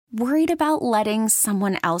Worried about letting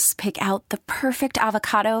someone else pick out the perfect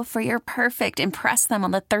avocado for your perfect impress them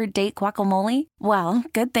on the third date guacamole? Well,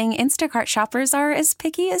 good thing Instacart shoppers are as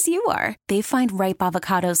picky as you are. They find ripe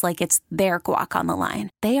avocados like it's their guac on the line.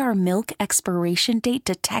 They are milk expiration date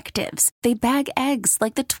detectives. They bag eggs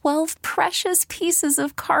like the 12 precious pieces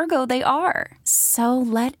of cargo they are. So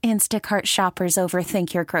let Instacart shoppers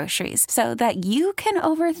overthink your groceries so that you can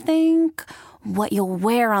overthink what you'll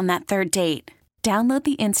wear on that third date. Download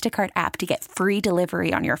the Instacart app to get free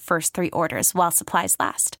delivery on your first 3 orders while supplies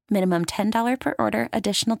last. Minimum $10 per order.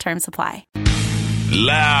 Additional terms apply.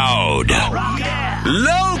 Loud.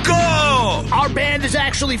 Local. Our band is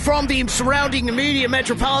actually from the surrounding immediate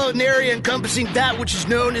metropolitan area encompassing that which is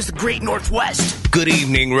known as the Great Northwest. Good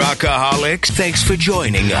evening, Rockaholics. Thanks for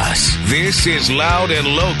joining us. This is Loud and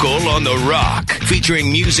Local on The Rock, featuring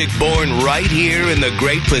music born right here in the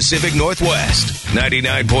Great Pacific Northwest.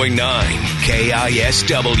 99.9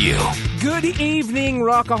 KISW. Good evening,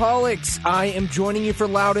 Rockaholics. I am joining you for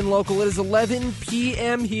Loud and Local. It is 11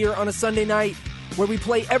 p.m. here on a Sunday night where we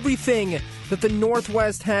play everything that the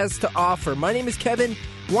Northwest has to offer. My name is Kevin,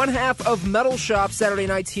 one half of Metal Shop Saturday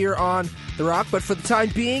nights here on The Rock. But for the time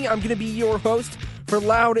being, I'm going to be your host for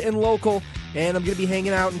Loud and Local, and I'm going to be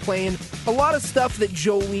hanging out and playing a lot of stuff that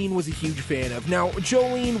Jolene was a huge fan of. Now,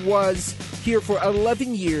 Jolene was here for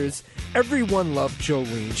 11 years. Everyone loved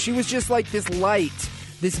Jolene. She was just like this light,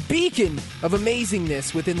 this beacon of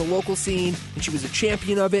amazingness within the local scene, and she was a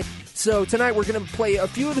champion of it. So tonight we're going to play a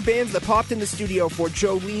few of the bands that popped in the studio for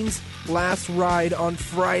Jolene's last ride on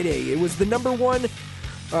Friday. It was the number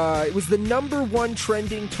one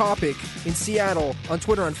trending topic in Seattle on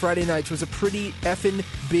Twitter on Friday nights. It was a pretty effing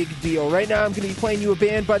big deal. Right now I'm going to be playing you a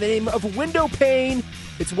band by the name of Window Pane.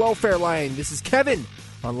 It's Welfare Line. This is Kevin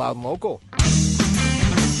on Loud and Local.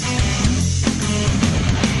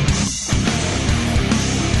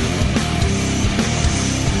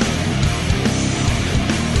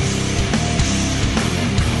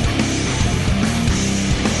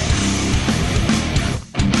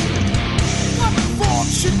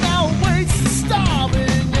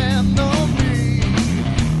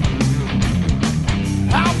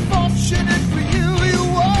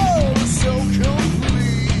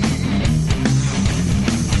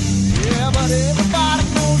 Yeah, but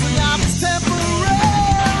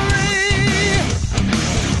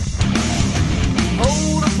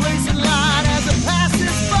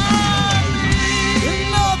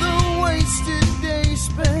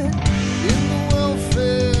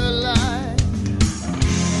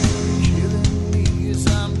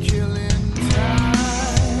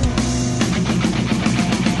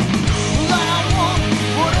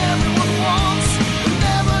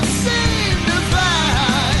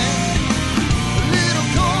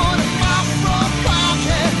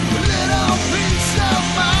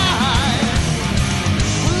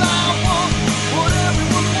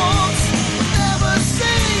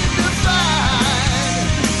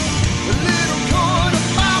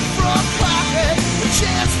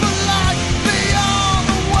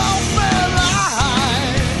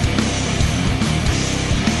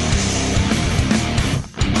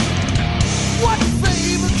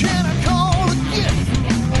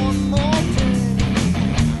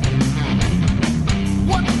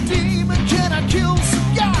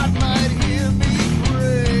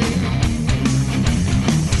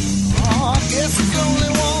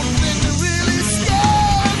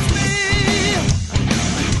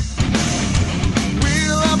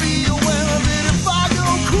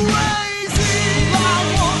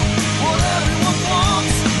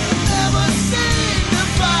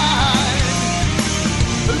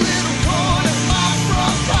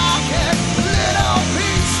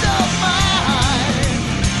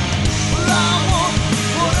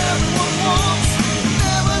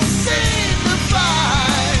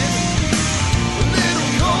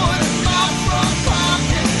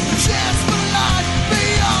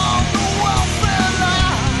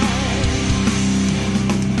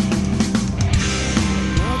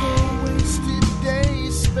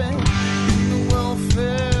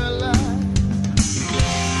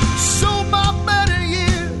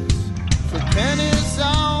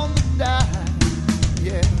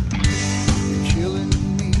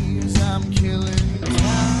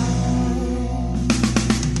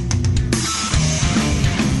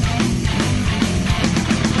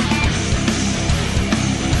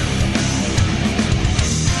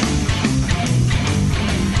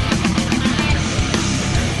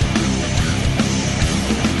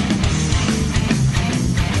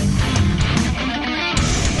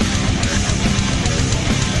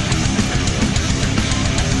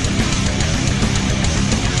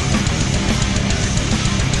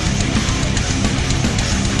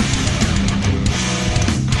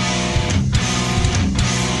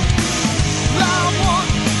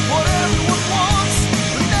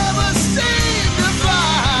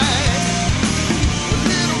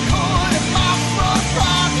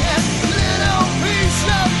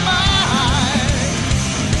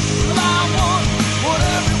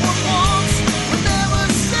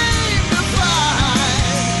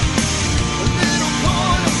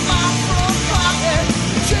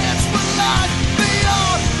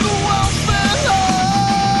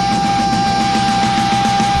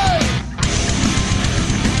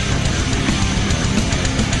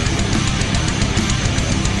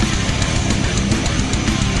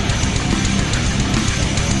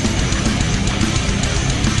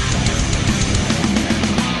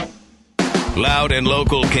Loud and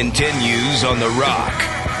Local continues on The Rock.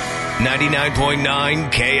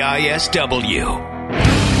 99.9 KISW.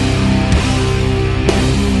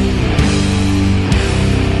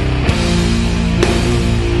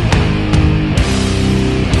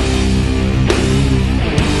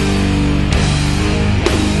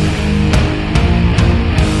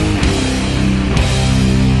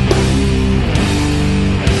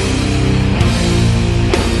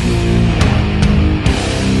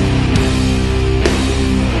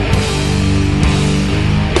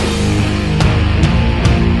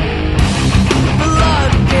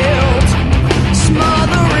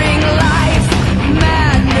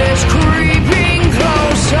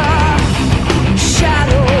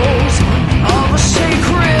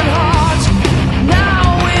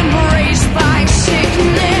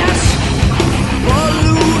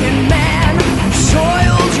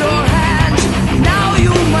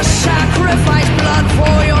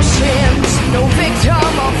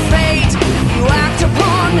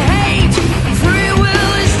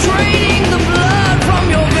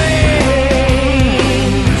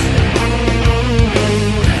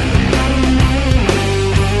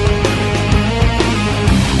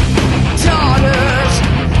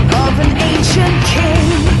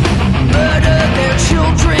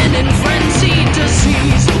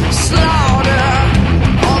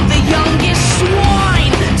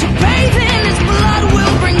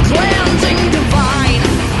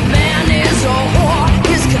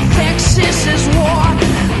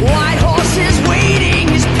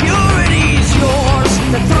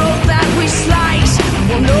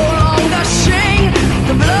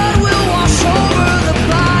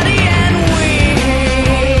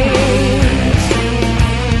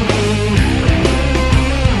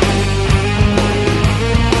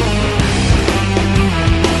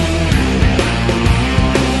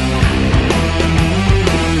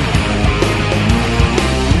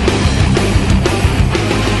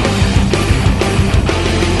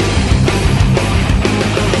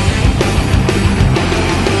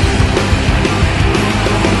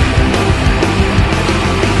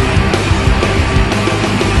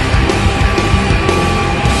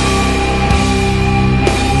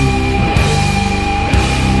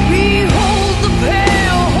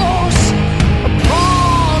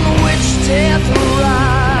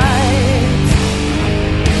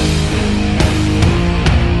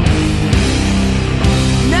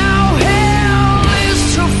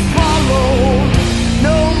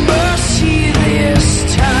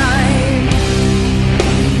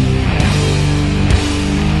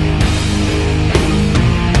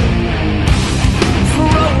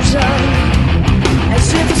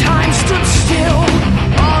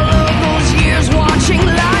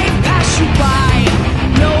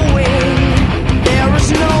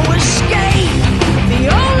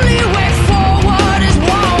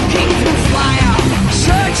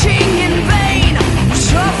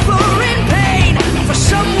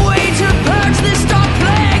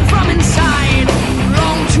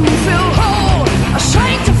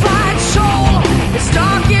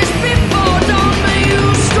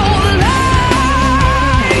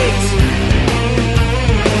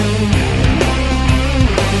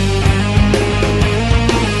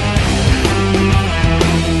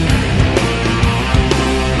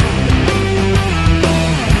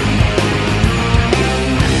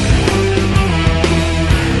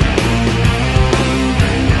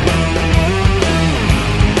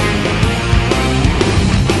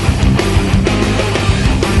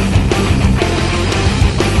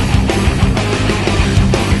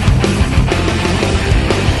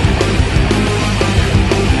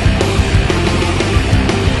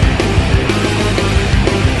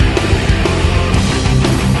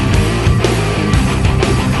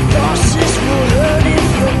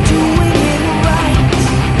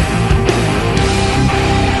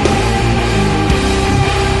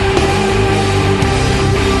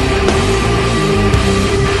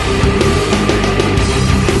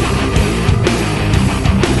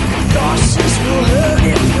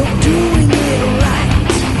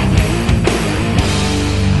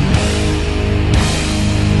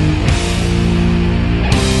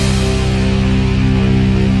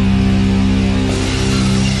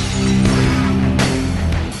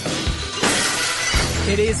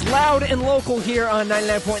 Loud and Local here on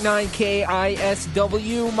 99.9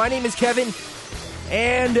 KISW. My name is Kevin,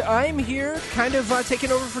 and I'm here kind of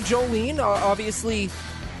taking over for Jolene. Obviously,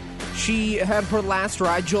 she had her last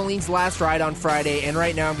ride, Jolene's last ride on Friday, and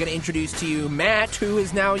right now I'm going to introduce to you Matt, who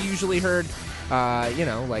is now usually heard,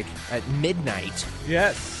 like at midnight.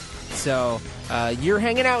 Yes. So you're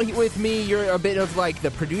hanging out with me. You're a bit of like the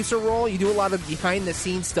producer role. You do a lot of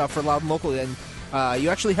behind-the-scenes stuff for Loud and Local, and you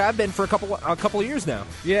actually have been for a couple of years now.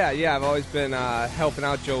 Yeah. I've always been helping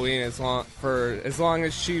out Jolene as long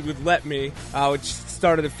as she would let me, which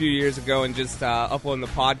started a few years ago, and just uploading the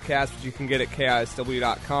podcast, which you can get at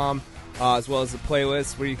KISW.com, as well as the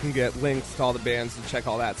playlist where you can get links to all the bands and check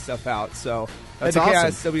all that stuff out. So that's at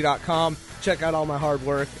awesome. KISW.com, check out all my hard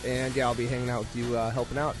work, and I'll be hanging out with you,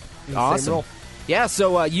 helping out. In the same role. Yeah,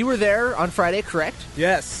 so you were there on Friday, correct?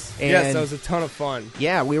 Yes. And yes, that was a ton of fun.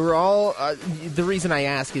 Yeah, we were all... the reason I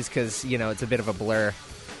ask is because, it's a bit of a blur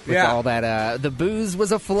with all that... the booze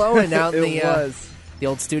was a-flowing out in the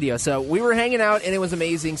old studio. So we were hanging out, and it was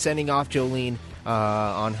amazing sending off Jolene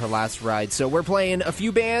on her last ride. So we're playing a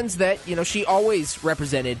few bands that, she always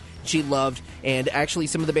represented, she loved, and actually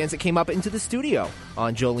some of the bands that came up into the studio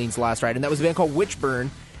on Jolene's last ride, and that was a band called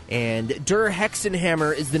Witchburn. And Der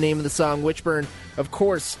Hexenhammer is the name of the song. Witchburn, of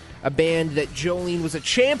course, a band that Jolene was a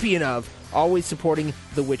champion of, always supporting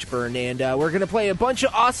the Witchburn. And we're going to play a bunch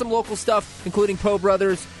of awesome local stuff, including Poe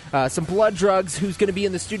Brothers, some Blood Drugs, who's going to be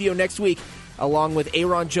in the studio next week, along with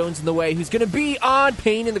Aaron Jones in the Way, who's going to be on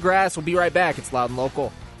Pain in the Grass. We'll be right back. It's Loud and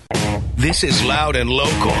Local. This is Loud and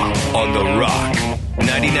Local on The Rock,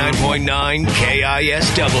 99.9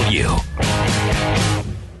 KISW.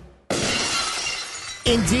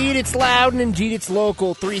 Indeed, it's loud, and indeed, it's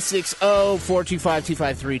local.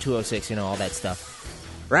 360-425-253-206, all that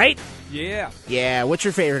stuff. Right? Yeah. Yeah, what's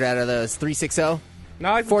your favorite out of those? 360? No,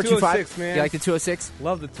 I like the 206, man. You like the 206?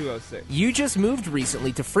 Love the 206. You just moved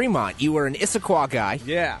recently to Fremont. You were an Issaquah guy.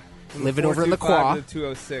 Yeah. Living over in the Quah. The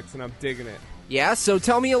 206, and I'm digging it. Yeah, so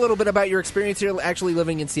tell me a little bit about your experience here actually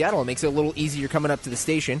living in Seattle. It makes it a little easier coming up to the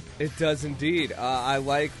station. It does indeed. I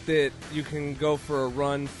like that you can go for a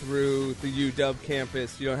run through the UW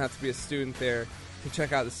campus. You don't have to be a student there to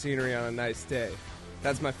check out the scenery on a nice day.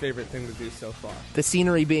 That's my favorite thing to do so far. The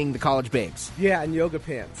scenery being the college babes. Yeah, and yoga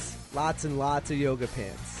pants. Lots and lots of yoga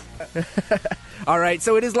pants. All right,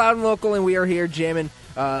 so it is Loud and Local, and we are here jamming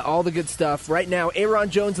all the good stuff. Right now, Aaron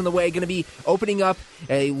Jones in the Way, going to be opening up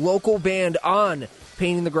a local band on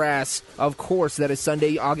Pain in the Grass. Of course, that is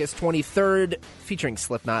Sunday, August 23rd, featuring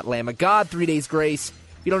Slipknot, Lamb of God, 3 Days Grace.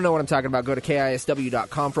 If you don't know what I'm talking about, go to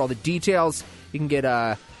KISW.com for all the details. You can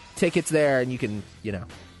get tickets there, and you can,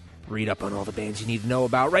 read up on all the bands you need to know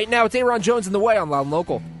about. Right now, it's Aaron Jones in the Way on Loud and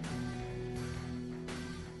Local.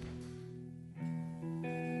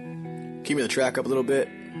 Keep me the track up a little bit.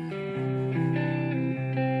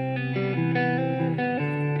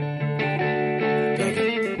 Thank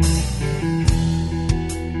you.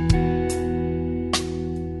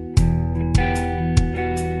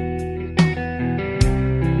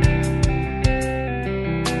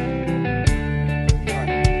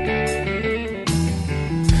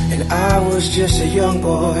 And I was just a young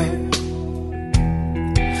boy.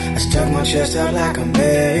 I stuck my chest out like a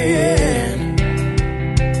man.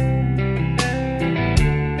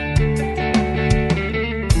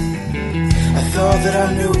 Thought that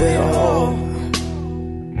I knew it all,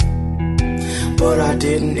 but I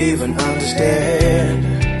didn't even understand.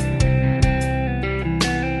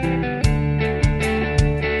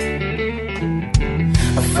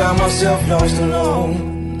 I found myself lost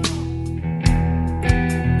alone,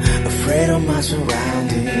 afraid of my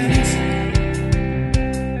surroundings.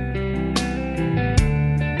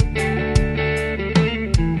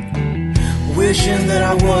 Wishing that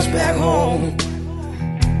I was back home,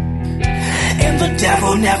 and the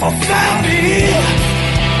devil never found me.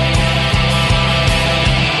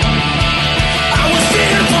 I was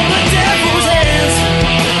stealing from the devil's hands,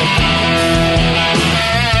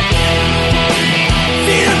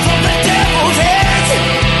 feeding from the devil's hands,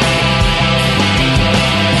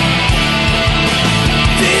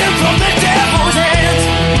 feeding from the devil's hands,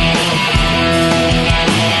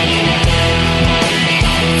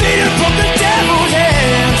 feeding from the devil's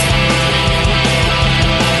hands.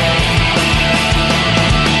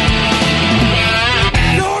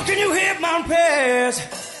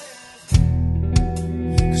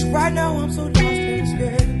 Right now I'm so lost and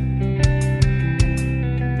scared.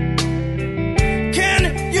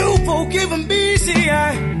 Can you forgive me? See,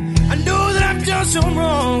 I know that I've done so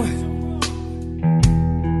wrong,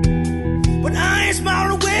 but I ain't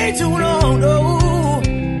smiled away too long, no.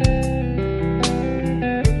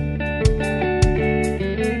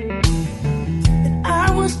 And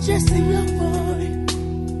I was just a young boy.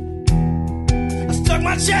 I stuck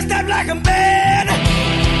my chest out like a man.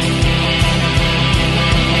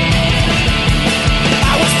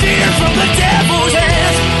 Fear from the devil's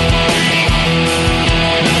hands,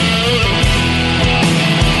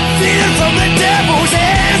 fear from the devil's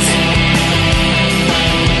hands.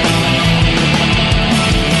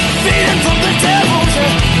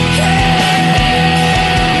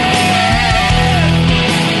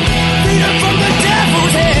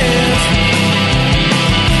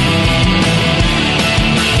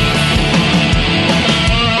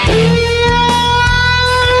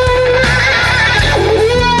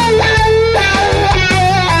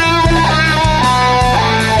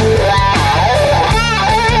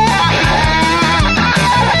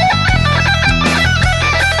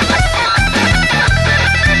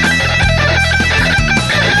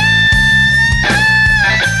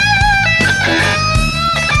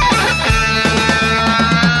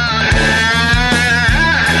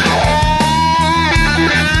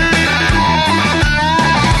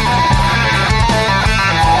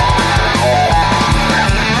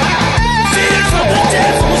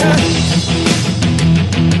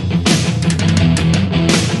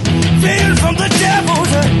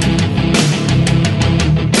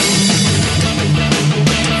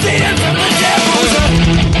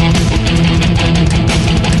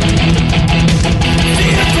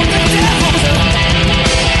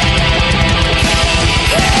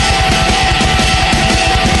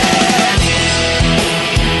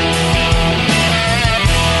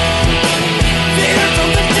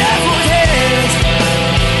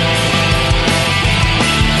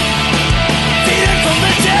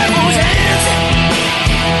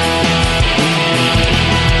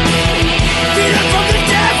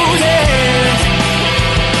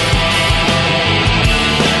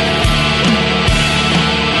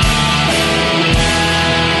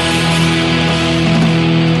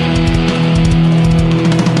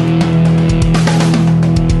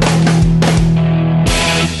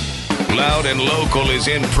 Local is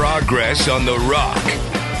in progress on The Rock.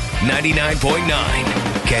 99.9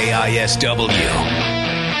 KISW.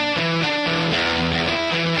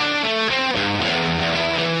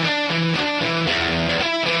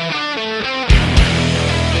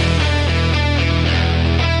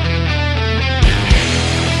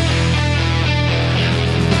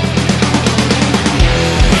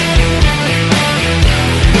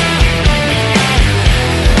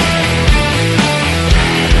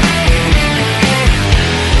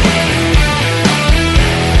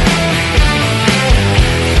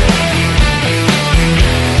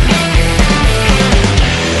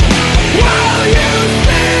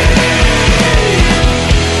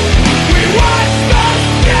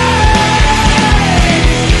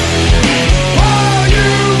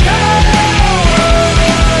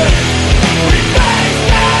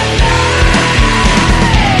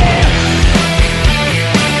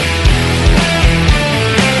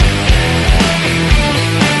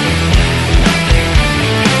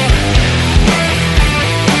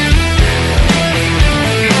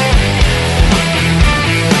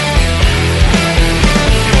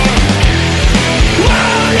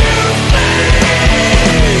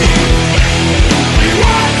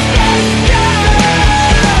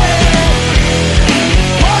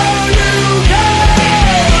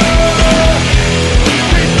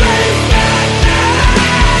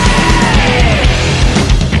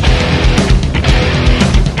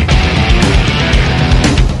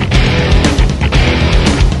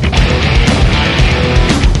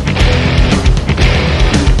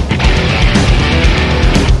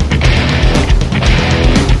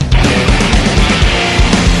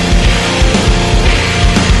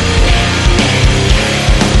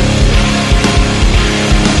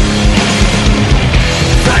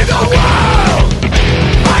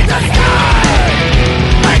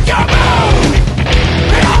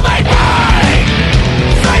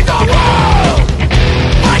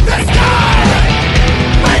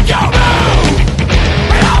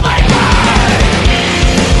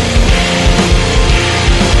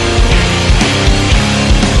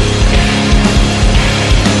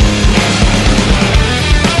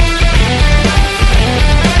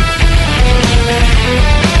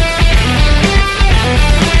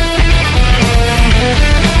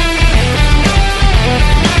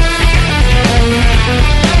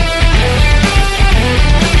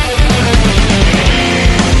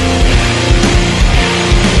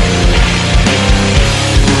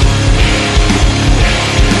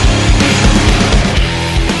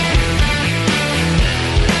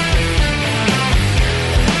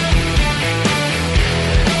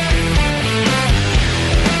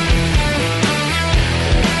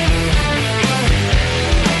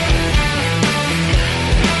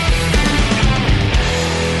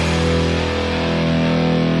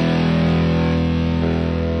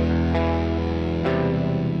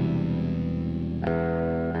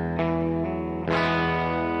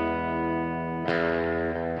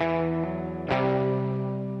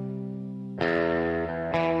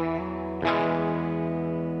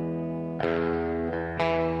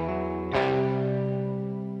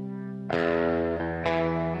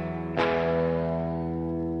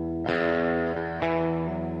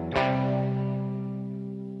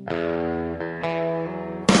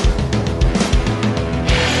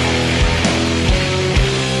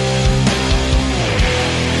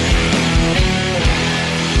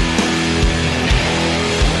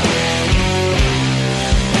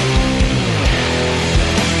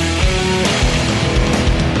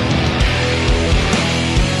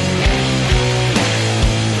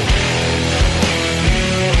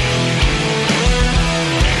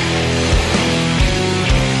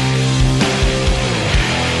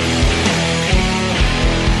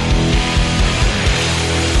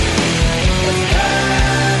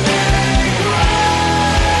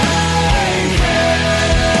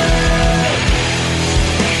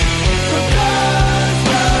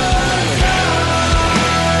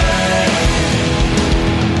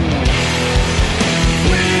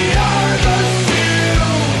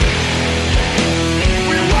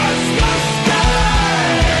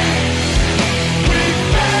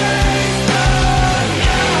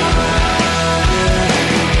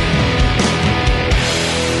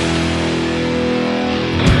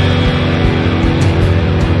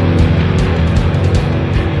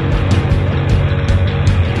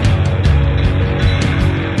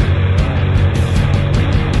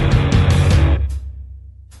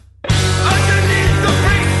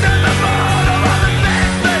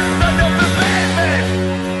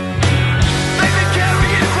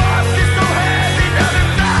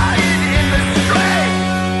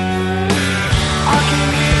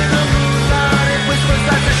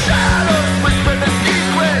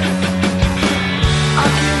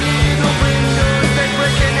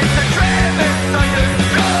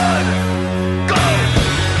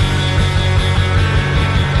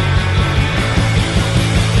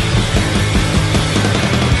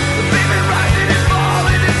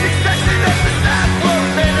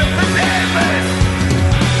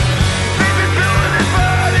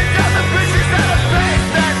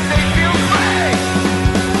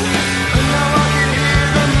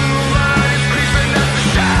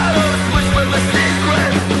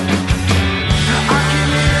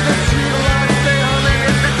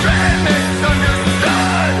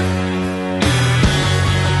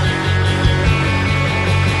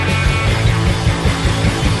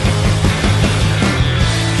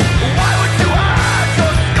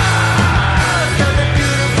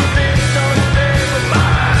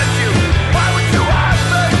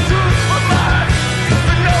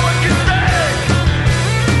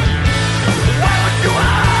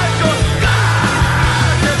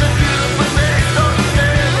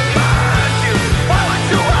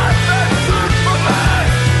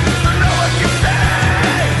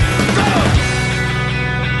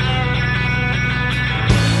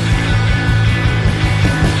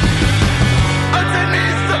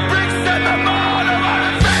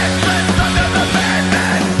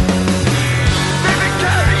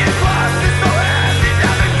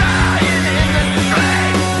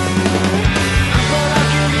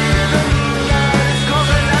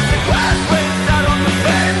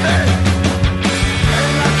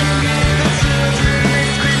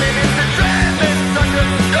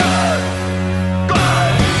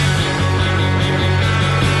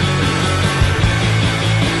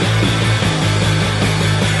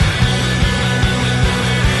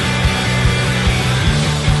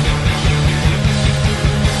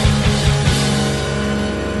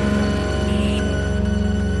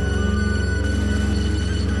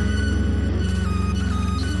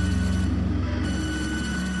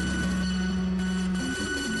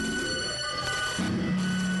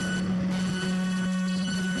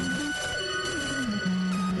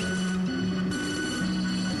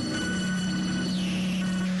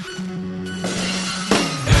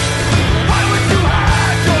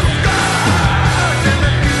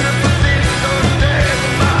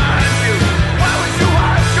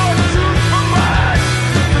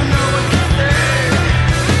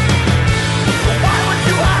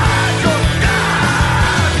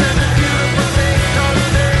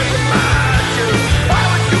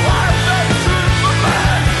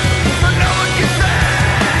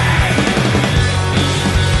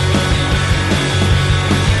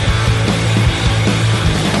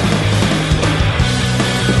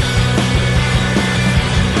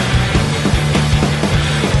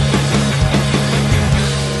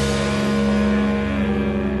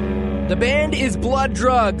 band is Blood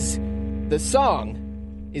Drugs. The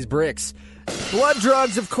song is Bricks. Blood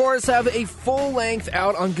Drugs, of course, have a full length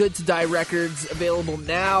out on Good to Die Records, available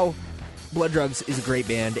now. Blood Drugs is a great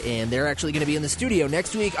band, and they're actually going to be in the studio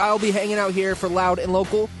next week. I'll be hanging out here for Loud and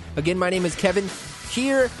Local. Again, my name is Kevin.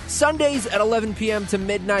 Here, Sundays at 11 p.m. to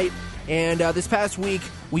midnight. And this past week,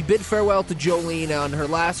 we bid farewell to Jolene on her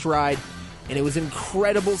last ride, and it was an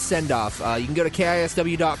incredible send-off. You can go to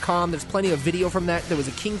KISW.com. There's plenty of video from that. There was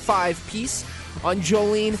a King 5 piece on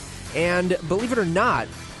Jolene, and believe it or not,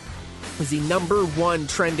 was the #1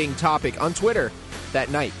 trending topic on Twitter that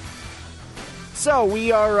night. So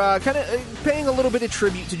we are kind of paying a little bit of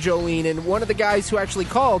tribute to Jolene, and one of the guys who actually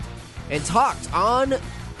called and talked on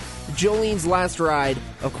Jolene's last ride,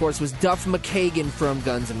 of course, was Duff McKagan from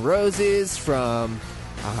Guns N' Roses, from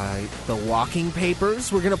the Walking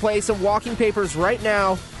Papers. We're going to play some Walking Papers right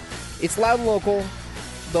now. It's Loud and Local.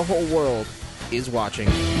 The whole world is watching.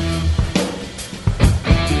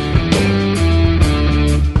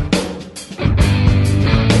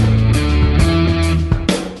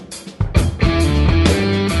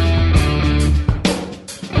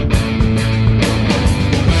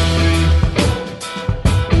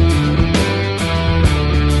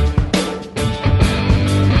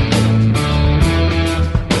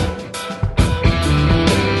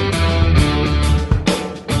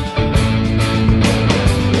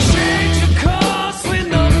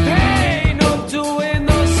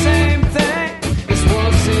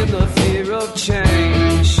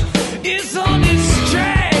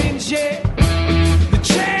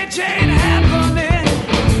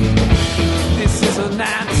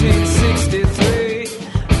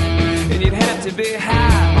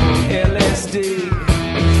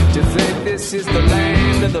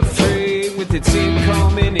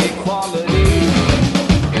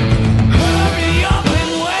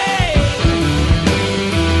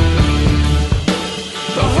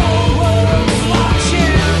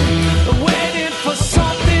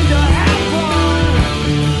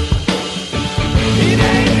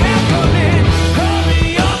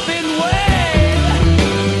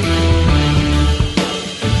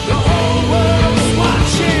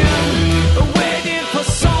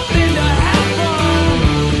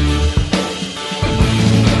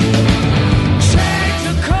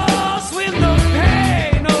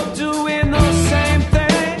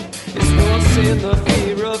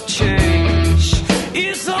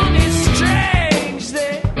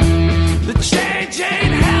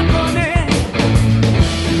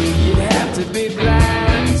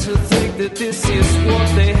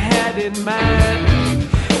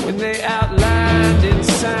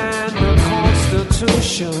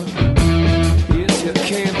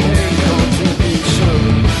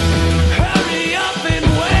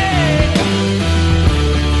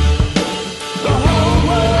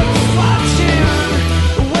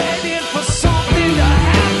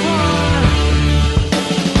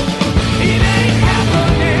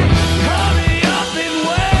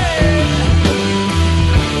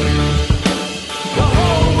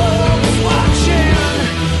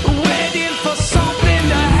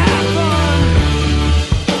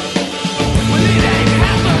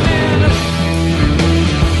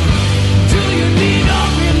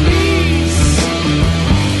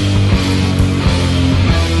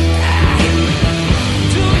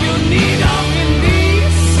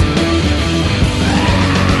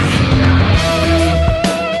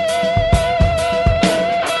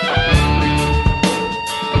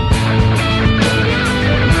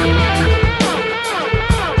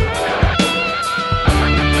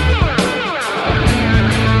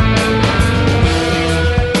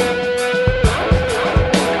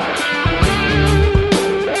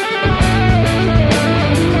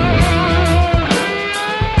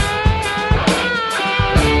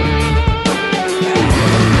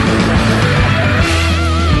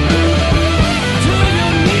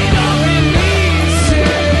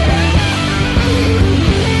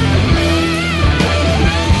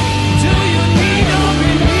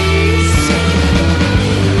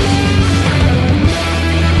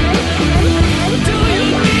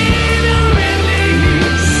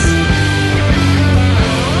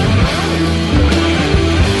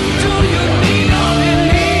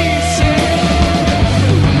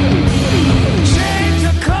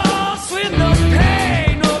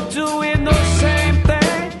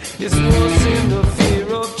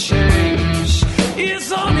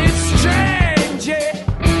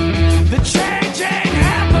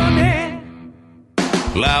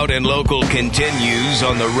 Loud and Local continues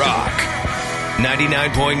on The Rock.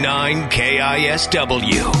 99.9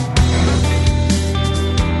 KISW.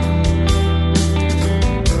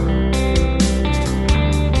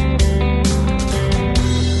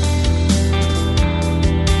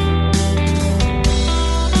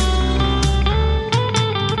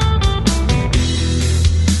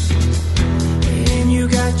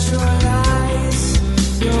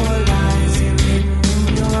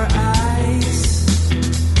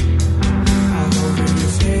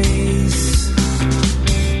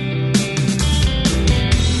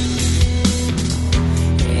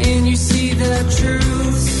 the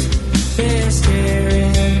truths, they're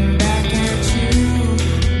staring back at you.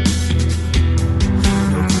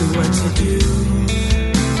 No clue what to do.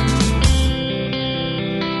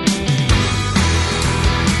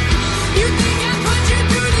 You think I put you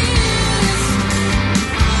through this?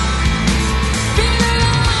 Been a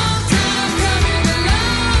long time coming,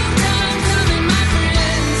 my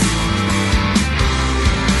friends.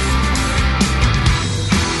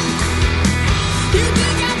 You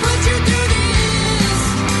think I put you through this?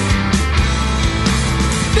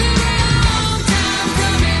 Been a long time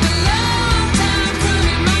coming,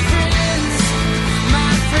 my friends.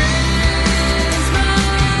 My friends,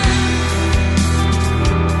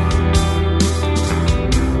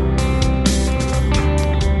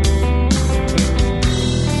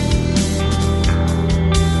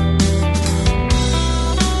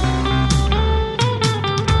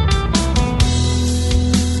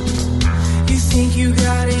 You think you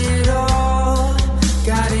got it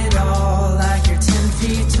all like you're 10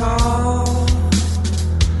 feet tall.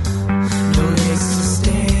 No legs to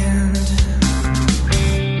stand.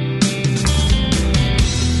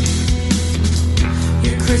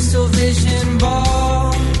 Your crystal vision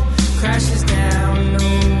ball crashes down, no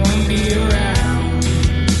one be around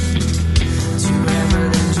to ever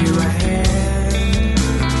lend you a hand.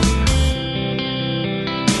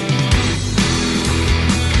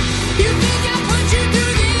 You think I put you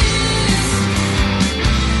through this?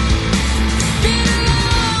 Been a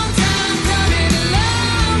long time coming,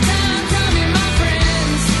 my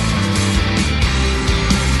friends.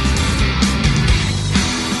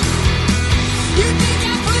 You think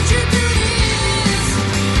I put you through this?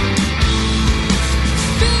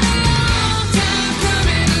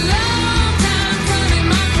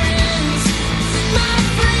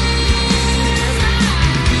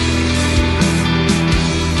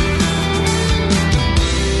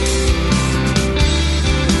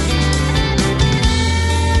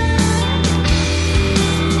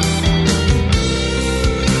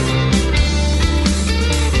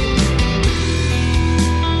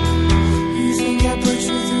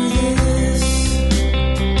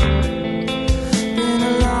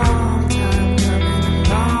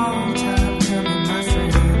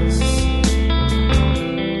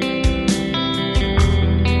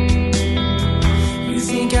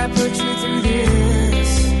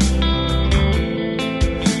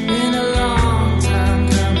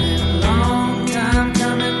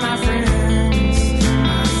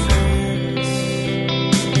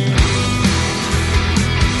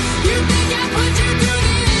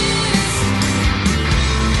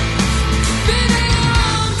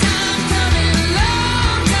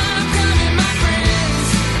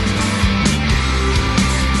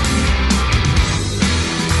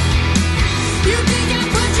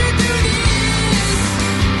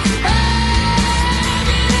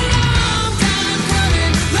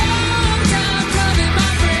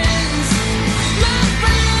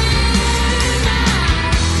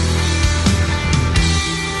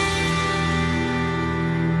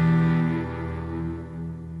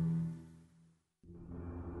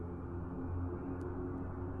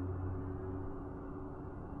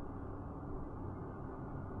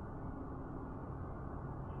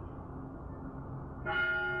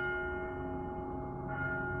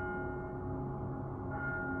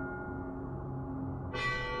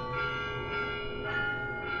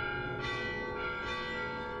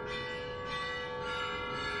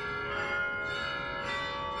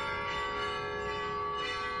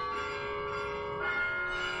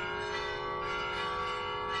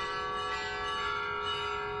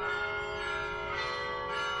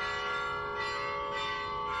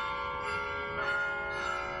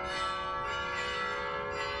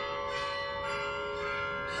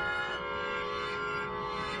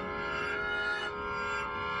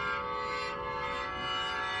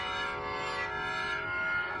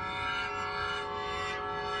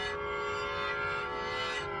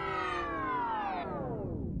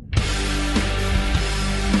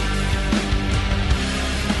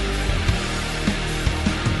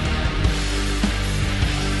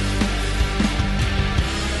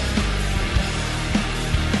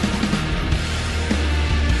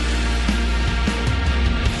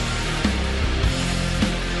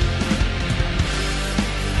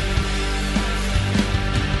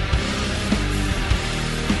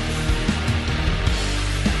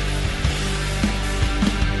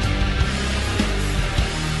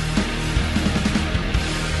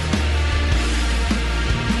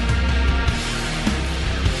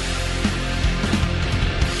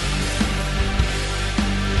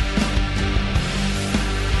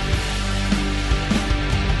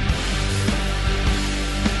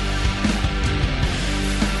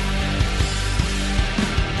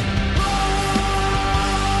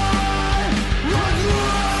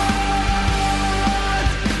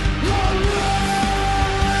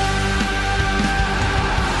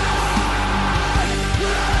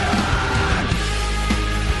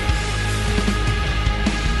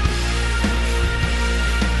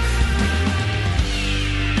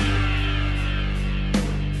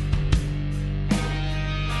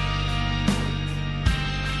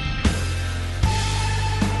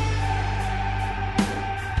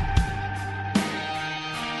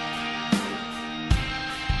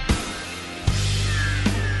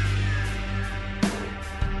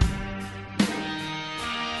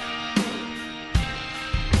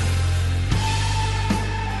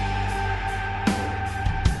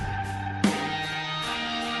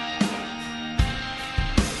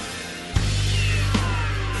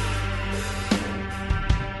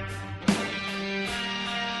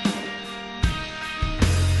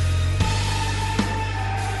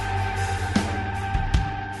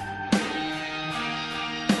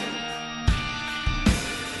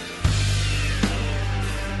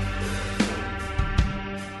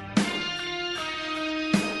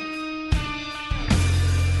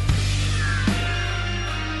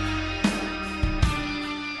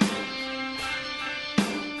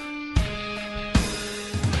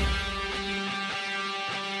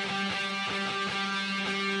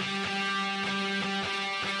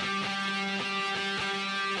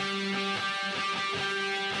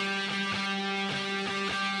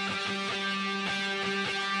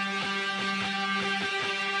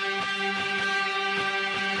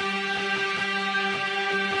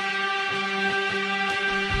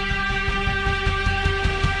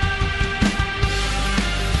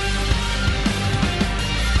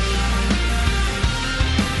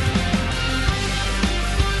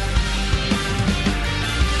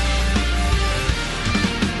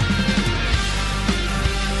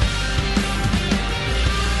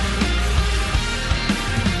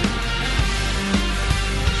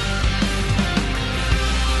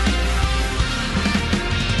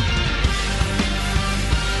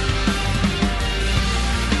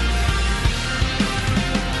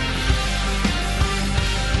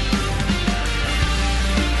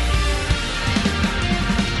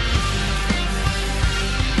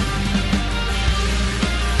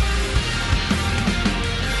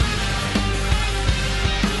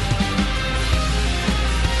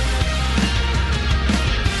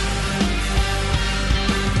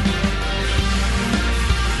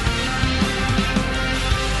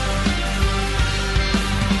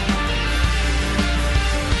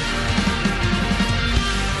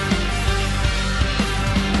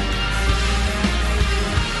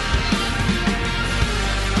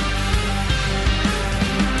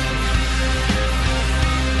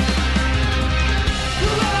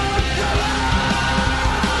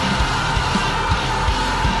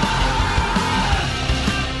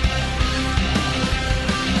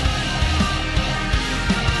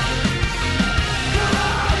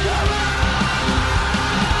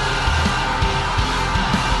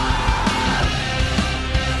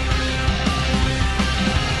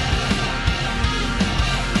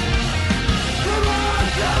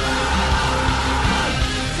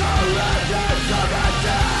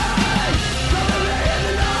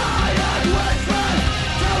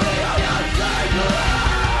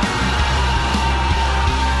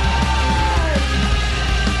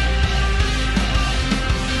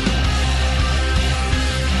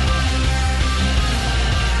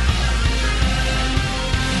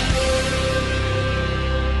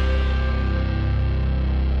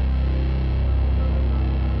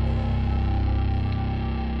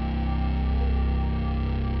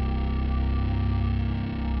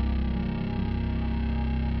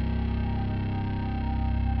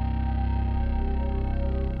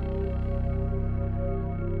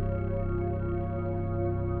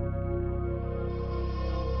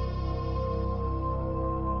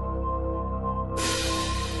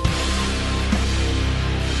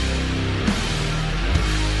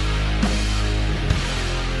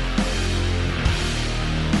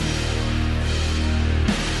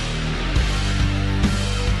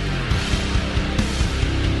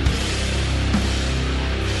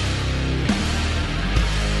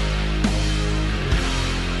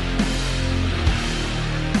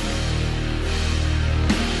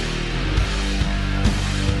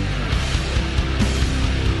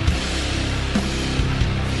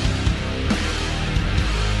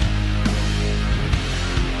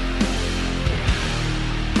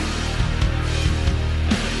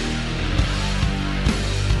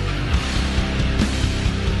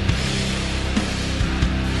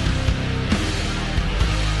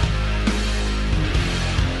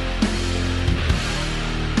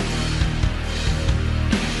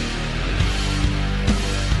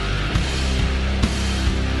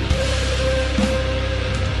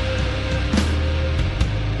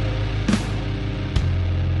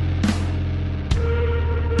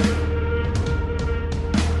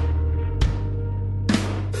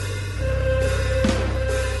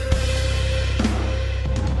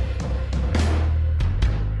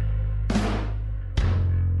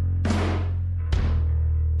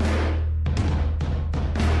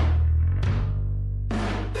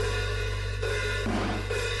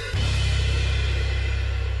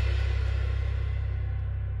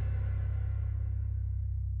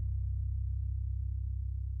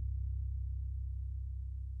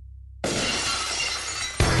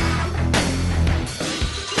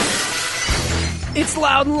 It's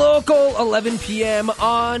Loud and Local, 11 p.m.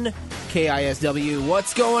 on KISW.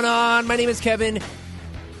 What's going on? My name is Kevin.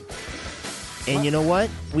 And you know what?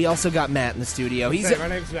 We also got Matt in the studio. My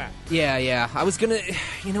name's Matt. Yeah. I was going to...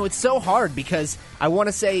 it's so hard because I want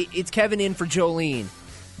to say it's Kevin in for Jolene.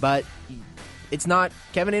 But it's not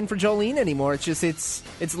Kevin in for Jolene anymore. It's just,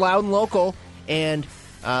 it's Loud and Local. And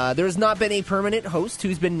there's not been a permanent host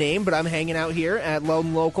who's been named, but I'm hanging out here at Loud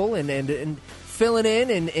and Local and filling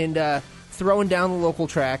in and throwing down the local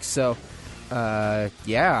tracks. So, I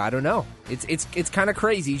don't know. It's kind of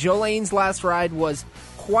crazy. Jolene's last ride was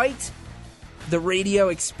quite the radio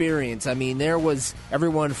experience. I mean, there was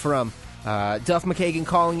everyone from Duff McKagan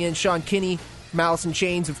calling in, Sean Kinney, Malice in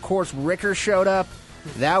Chains, of course, Ricker showed up.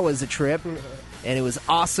 That was a trip, and it was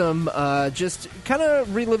awesome. Just kind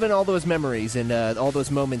of reliving all those memories and all those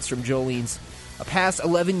moments from Jolene's past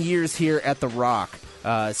 11 years here at The Rock.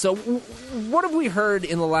 So what have we heard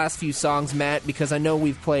in the last few songs, Matt? Because I know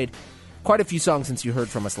we've played quite a few songs since you heard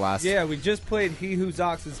from us last. Yeah, we just played He Whose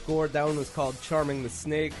Ox Is Gored. That one was called Charming the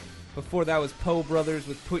Snake. Before that was Poe Brothers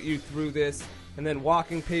with Put You Through This. And then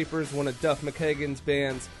Walking Papers, one of Duff McKagan's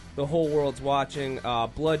bands. The Whole World's Watching.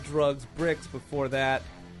 Blood, Drugs, Bricks before that.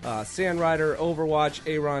 Sandrider, Overwatch,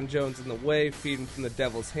 Aaron Jones in the Way, Feeding from the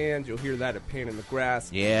Devil's Hand. You'll hear that at Pain in the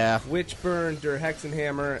Grass. Yeah. Witchburn, Der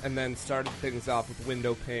Hexenhammer, and then started things off with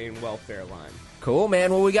Window Pane, Welfare Line. Cool, man.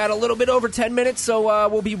 Well, we got a little bit over 10 minutes, so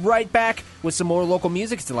we'll be right back with some more local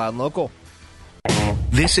music. It's Loud and Local.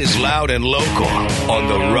 This is Loud and Local on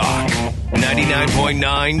The Rock.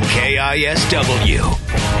 99.9 KISW.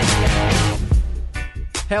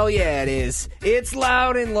 Hell yeah, it is. It's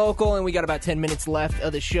Loud and Local, and we got about 10 minutes left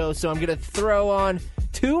of the show, so I'm going to throw on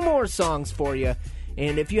 2 more songs for you.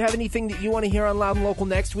 And if you have anything that you want to hear on Loud and Local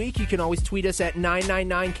next week, you can always tweet us at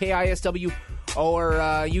 999KISW,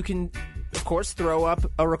 or you can, of course, throw up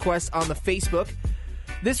a request on the Facebook.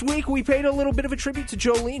 This week, we paid a little bit of a tribute to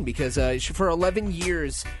Jolene because for 11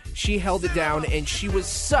 years, she held it down, and she was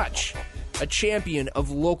such a champion of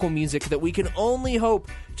local music that we can only hope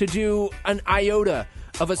to do an iota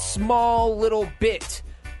of a small little bit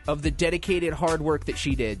of the dedicated hard work that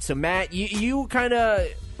she did. So, Matt, you kind of,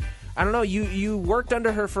 I don't know, you worked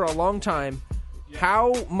under her for a long time. Yeah.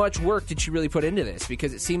 How much work did she really put into this?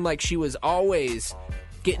 Because it seemed like she was always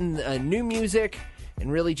getting new music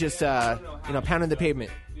and really just, pounding the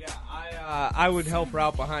pavement. Yeah, I would help her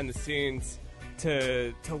out behind the scenes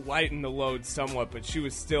to lighten the load somewhat, but she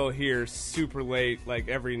was still here super late, like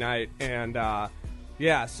every night, and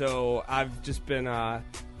so I've just been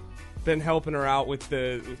helping her out with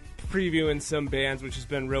previewing some bands, which has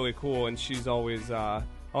been really cool, and she's always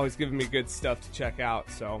giving me good stuff to check out.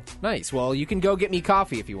 So nice. Well, you can go get me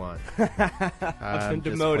coffee if you want. I've been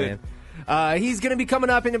demoted. He's going to be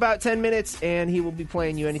coming up in about 10 minutes, and he will be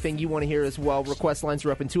playing you anything you want to hear as well. Request lines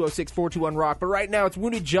are up in 206-421-ROCK. But right now, it's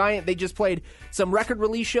Wounded Giant. They just played some record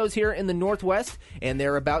release shows here in the Northwest, and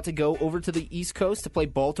they're about to go over to the East Coast to play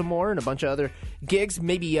Baltimore and a bunch of other gigs,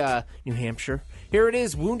 maybe New Hampshire. Here it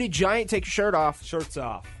is, Wounded Giant. Take your shirt off. Shirts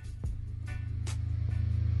off.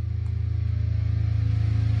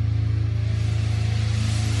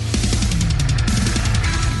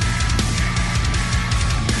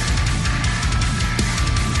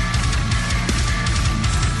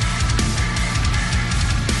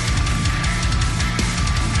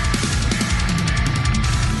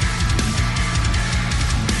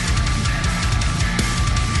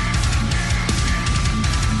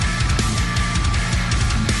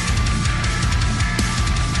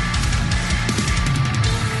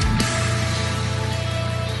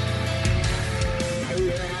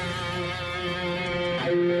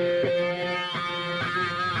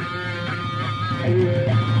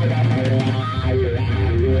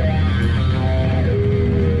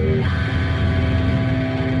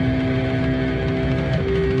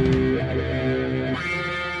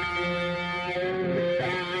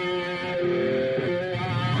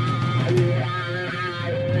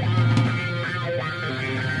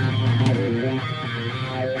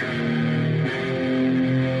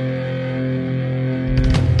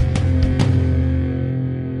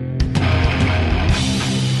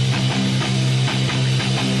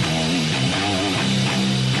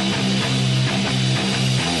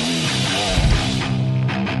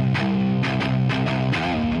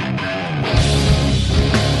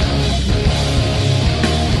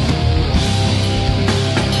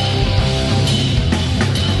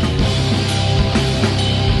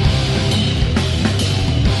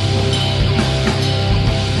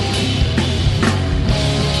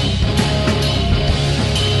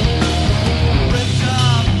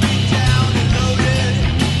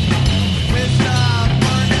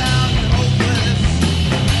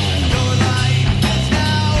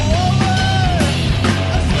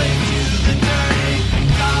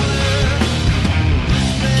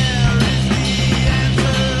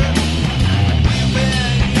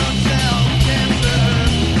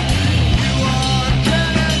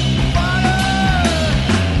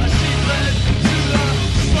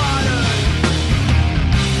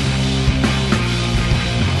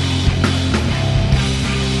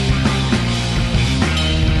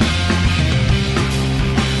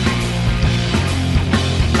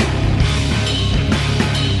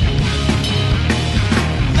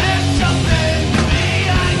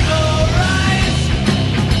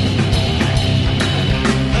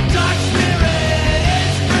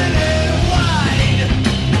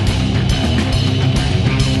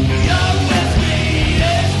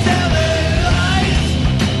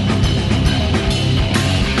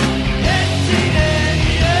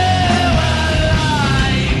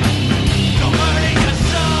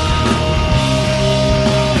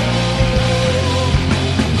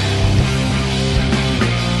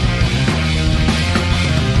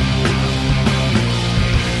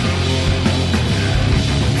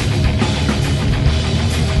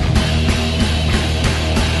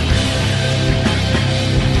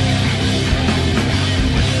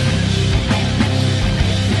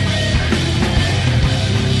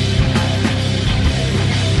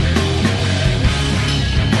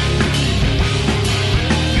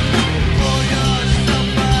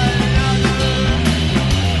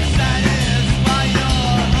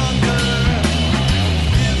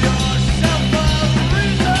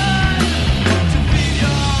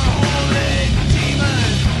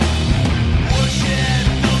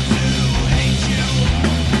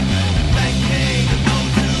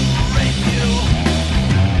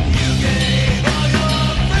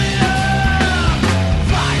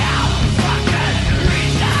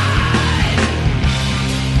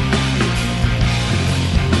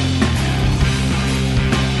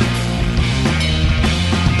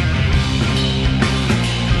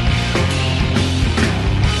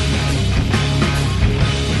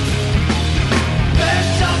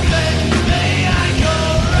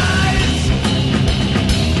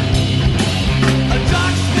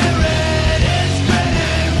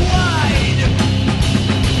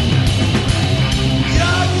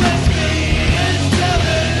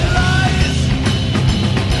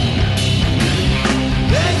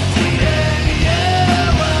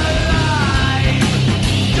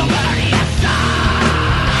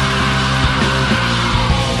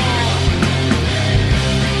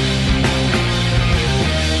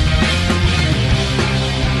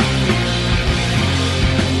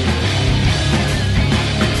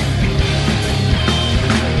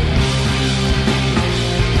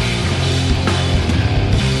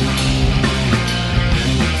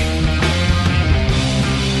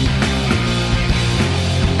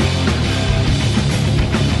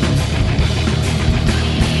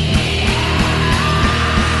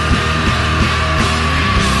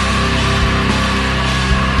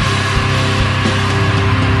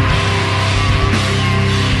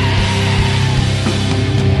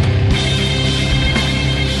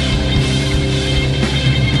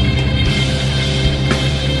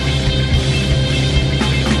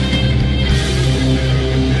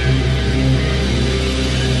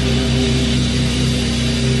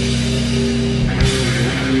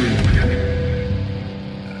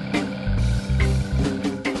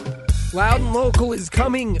 and Local is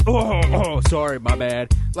coming. Sorry, my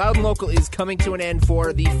bad. Loud and Local is coming to an end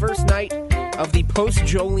for the first night of the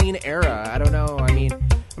post-Jolene era. I don't know. I mean,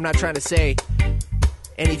 I'm not trying to say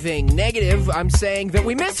anything negative. I'm saying that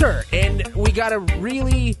we miss her, and we gotta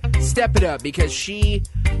really step it up because she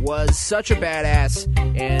was such a badass,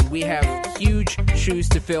 and we have huge shoes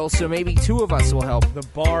to fill, so maybe two of us will help. The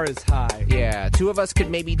bar is high. Yeah, two of us could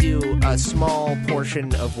maybe do a small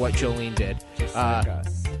portion of what Jolene did. Just like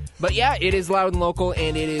us. But yeah, it is Loud and Local,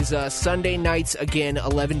 and it is Sunday nights, again,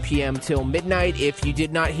 11 p.m. till midnight. If you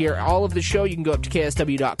did not hear all of the show, you can go up to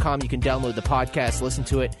KSW.com. You can download the podcast, listen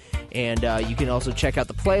to it, and you can also check out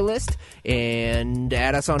the playlist, and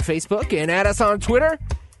add us on Facebook, and add us on Twitter,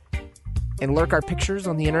 and lurk our pictures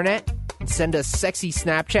on the internet, and send us sexy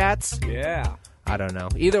Snapchats. Yeah. I don't know.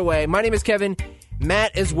 Either way, my name is Kevin.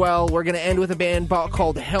 Matt as well. We're going to end with a band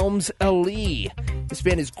called Helms Ali. This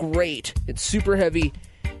band is great. It's super heavy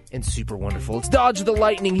and super wonderful. It's Dodge the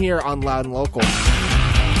Lightning here on Loud and Local.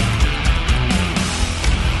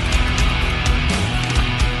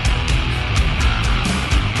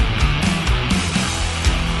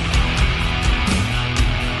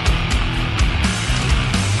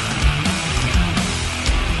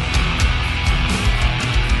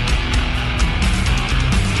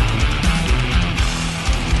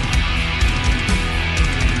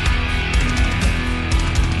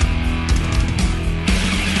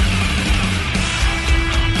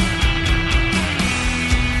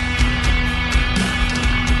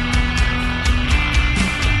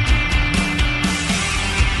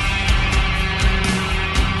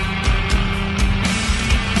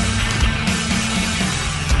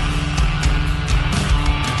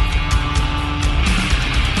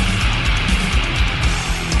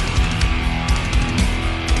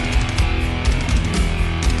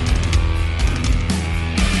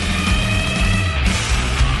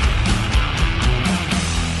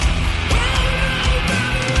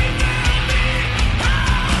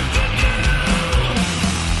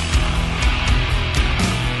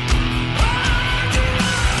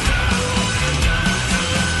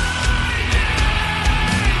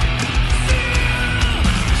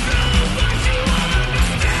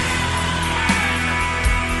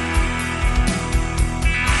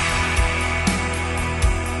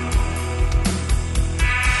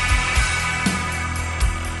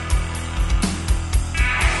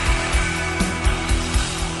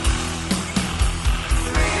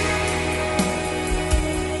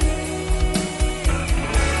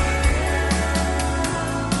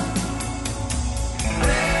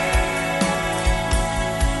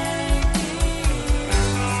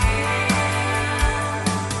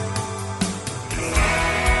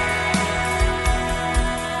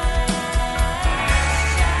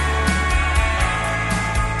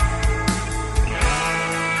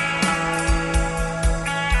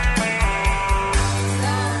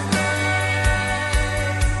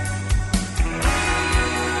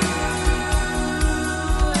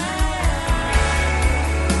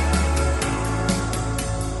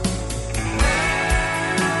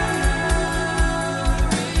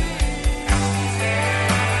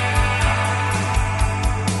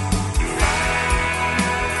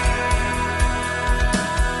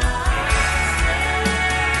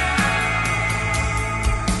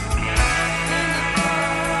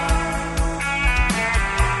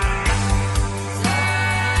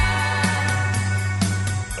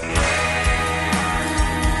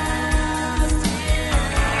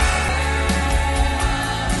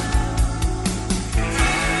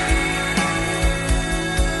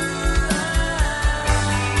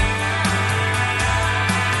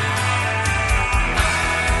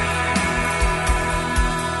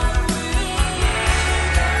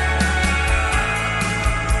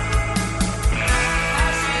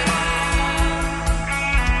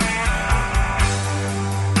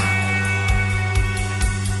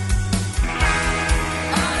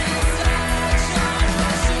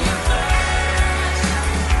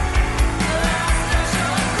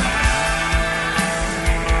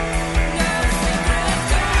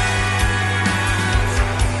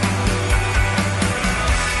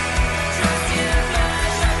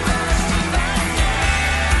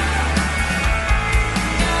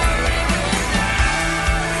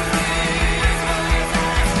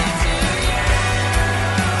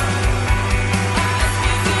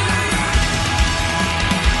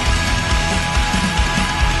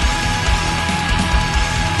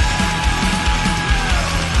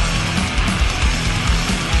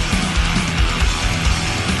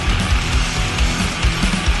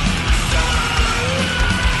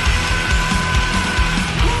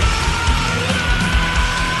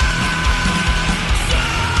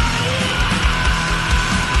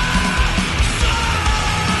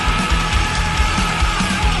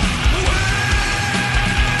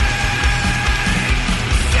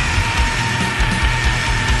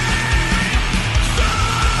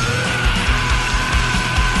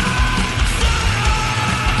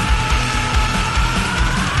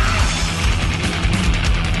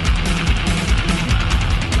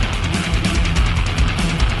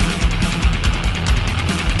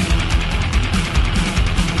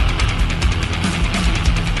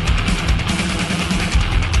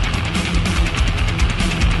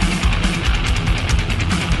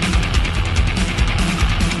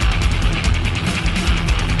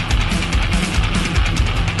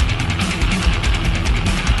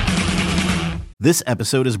 This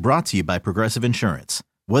episode is brought to you by Progressive Insurance.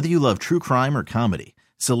 Whether you love true crime or comedy,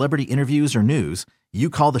 celebrity interviews or news, you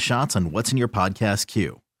call the shots on what's in your podcast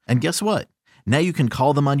queue. And guess what? Now you can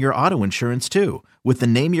call them on your auto insurance too with the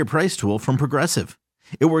Name Your Price tool from Progressive.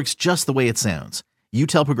 It works just the way it sounds. You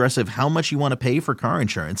tell Progressive how much you want to pay for car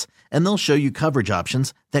insurance, and they'll show you coverage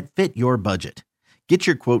options that fit your budget. Get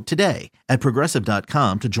your quote today at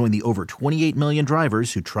Progressive.com to join the over 28 million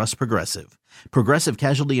drivers who trust Progressive. Progressive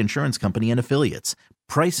Casualty Insurance Company and Affiliates.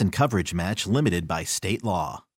 Price and coverage match limited by state law.